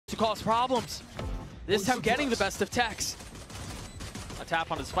cause problems. This time getting the best of Tex. A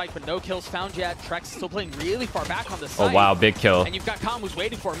tap on his spike, but no kills found yet. Trex still playing really far back on the site. Oh wow, big kill. And you've got Calm who's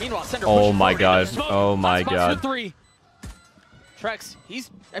waiting for him. Meanwhile, Cinder Oh my god. Oh my god. Trex,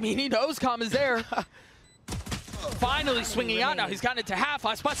 he knows Calm is there. Finally swinging out now. He's gotten it to half.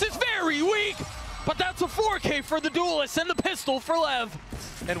 Aspas is very weak, but that's a 4K for the duelist and the pistol for Lev.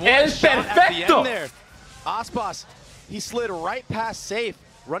 And one shot at the end there. Aspas, he slid right past safe,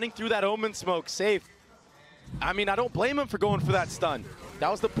 running through that omen smoke safe. I mean, I don't blame him for going for that stun.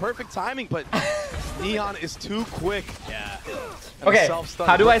 That was the perfect timing, but Neon is too quick. Yeah. Okay,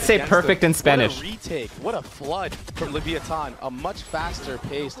 how do I say perfect in Spanish? What a retake. What a flood from Leviathan. A much faster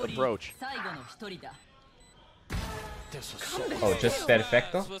paced approach. Oh, just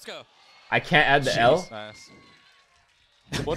perfecto? Let's go. I can't add the L? Nice.